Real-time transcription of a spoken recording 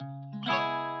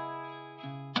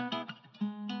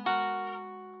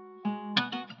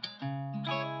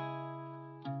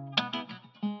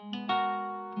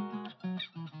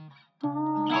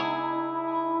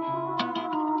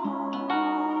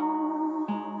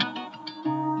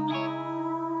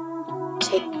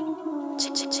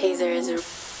Taser is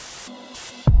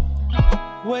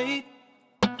Wait,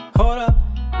 hold up,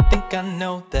 think I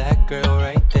know that girl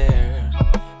right there.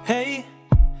 Hey,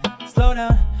 slow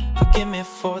down, forgive me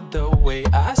for the way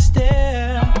I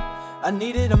stare. I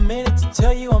needed a minute to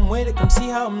tell you I'm with it. Come see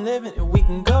how I'm living and we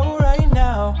can go right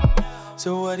now.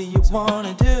 So what do you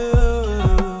wanna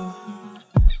do?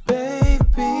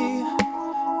 Baby,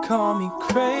 call me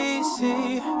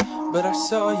crazy, but I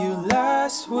saw you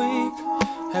last week.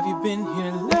 Have you been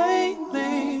here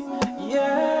lately?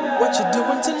 Yeah. What you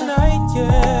doing tonight?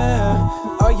 Yeah.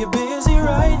 Are you busy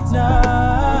right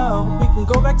now? We can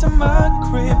go back to my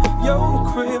crib, your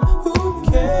crib. Who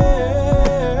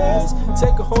cares?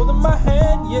 Take a hold of my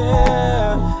hand,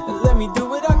 yeah, and let me do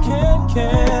what I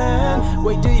can.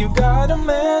 Wait, do you got a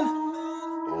man?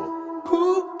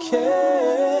 Who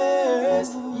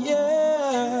cares? Yeah.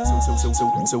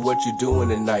 So what you doing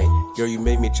tonight? Girl, you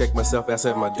made me check myself, ask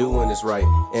if I'm doing this right.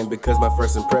 And because my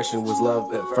first impression was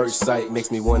love at first sight, makes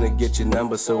me wanna get your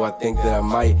number, so I think that I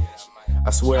might.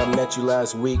 I swear I met you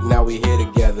last week, now we here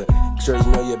together. Sure you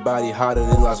know your body hotter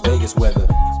than Las Vegas weather.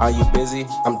 Are you busy?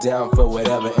 I'm down for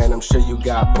whatever, and I'm sure you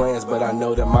got plans, but I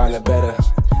know that mine are better.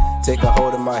 Take a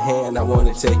hold of my hand, I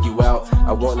wanna take you out.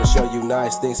 I wanna show you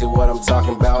nice things and what I'm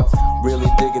talking about. Really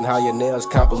digging how your nails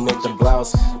compliment the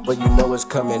blouse, but you know it's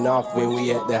coming off when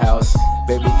we at the house.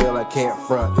 Baby girl, I can't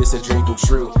front, it's a dream come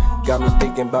true. Got me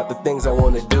thinking about the things I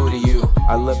wanna do to you.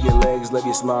 I love your legs, love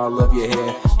your smile, love your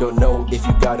hair. Don't know if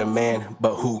you got a man,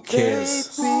 but who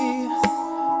cares? Baby,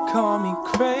 call me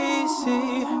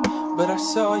crazy, but I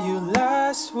saw you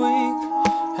last week.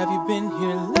 Have you been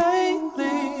here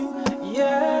lately?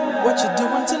 Yeah. What you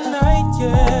doing tonight?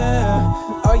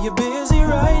 Yeah. Are you busy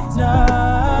right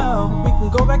now? We can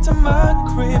go back to my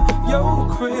crib, your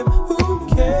crib. Who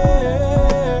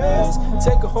cares?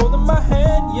 Take a hold of my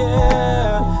hand,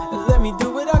 yeah, and let me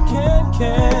do what I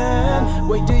can.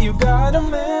 Wait, do you got a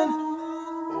man?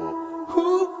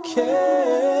 Who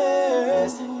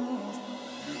cares?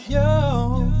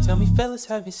 Yo, tell me fellas,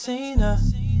 have you seen her?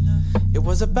 It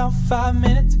was about 5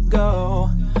 minutes ago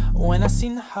when I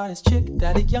seen the hottest chick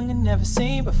that a youngin' never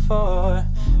seen before.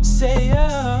 Say,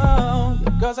 yo,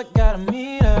 girls, I gotta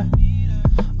meet her.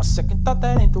 On second thought,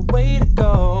 that ain't the way to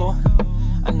go.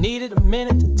 I needed a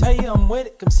minute to tell you I'm with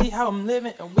it. Come see how I'm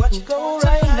living and we can go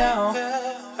right now.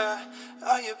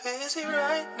 Are you busy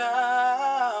right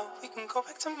now? We can go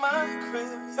back to my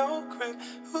crib, your crib.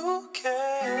 Who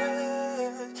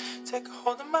cares? Take a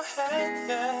hold of my hand,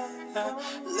 yeah.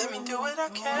 Let me do what I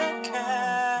can.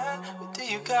 But do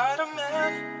you got a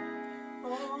man?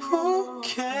 Who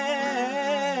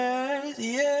cares?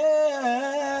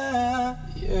 Yeah,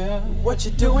 yeah. What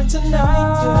you doing tonight?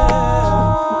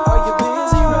 Yeah. Are you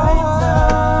busy right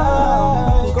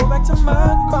now? Go back to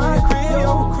my crib,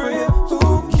 your crib. Who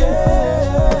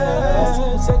cares?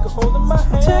 Take a hold of my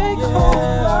hand. Take a hold of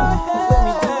my hand.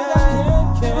 Let me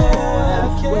do what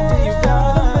I can. Wait, do you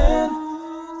got a man?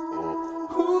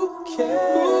 Who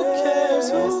cares?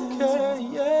 Who cares?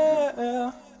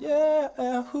 Yeah,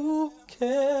 yeah. Who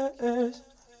cares?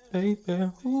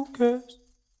 Baby, who cares?